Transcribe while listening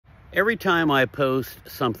Every time I post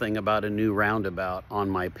something about a new roundabout on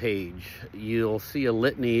my page, you'll see a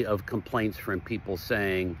litany of complaints from people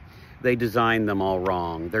saying they designed them all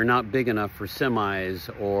wrong. They're not big enough for semis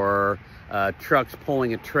or trucks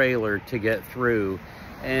pulling a trailer to get through.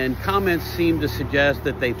 And comments seem to suggest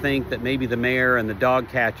that they think that maybe the mayor and the dog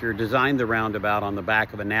catcher designed the roundabout on the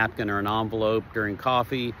back of a napkin or an envelope during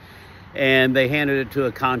coffee, and they handed it to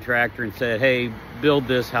a contractor and said, hey, build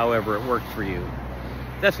this however it works for you.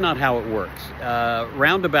 That's not how it works.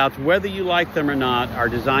 Roundabouts, whether you like them or not, are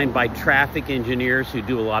designed by traffic engineers who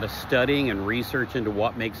do a lot of studying and research into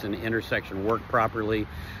what makes an intersection work properly.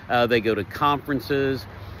 They go to conferences,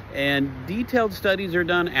 and detailed studies are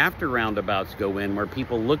done after roundabouts go in, where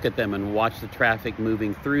people look at them and watch the traffic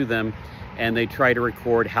moving through them, and they try to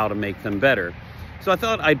record how to make them better. So I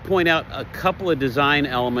thought I'd point out a couple of design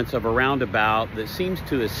elements of a roundabout that seems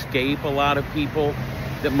to escape a lot of people,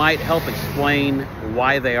 that might help explain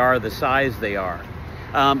why they are the size they are.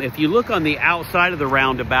 If you look on the outside of the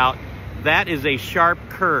roundabout, that is a sharp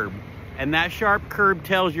curb. And that sharp curb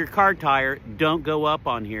tells your car tire, don't go up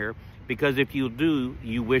on here, because if you do,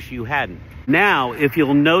 you wish you hadn't. Now, if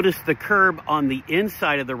you'll notice the curb on the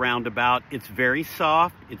inside of the roundabout, it's very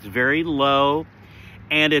soft, it's very low,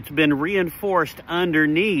 and it's been reinforced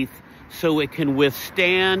underneath so it can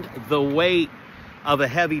withstand the weight of a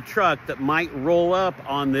heavy truck that might roll up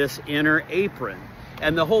on this inner apron.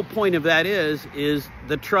 And the whole point of that is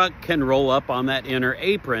the truck can roll up on that inner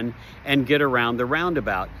apron and get around the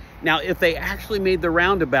roundabout. Now, if they actually made the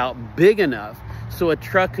roundabout big enough so a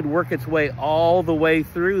truck could work its way all the way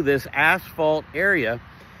through this asphalt area,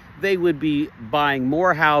 they would be buying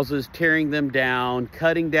more houses, tearing them down,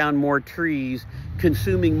 cutting down more trees,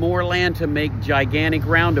 consuming more land to make gigantic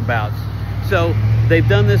roundabouts. So they've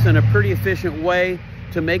done this in a pretty efficient way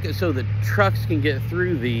to make it so that trucks can get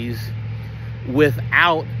through these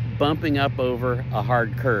without bumping up over a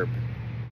hard curb.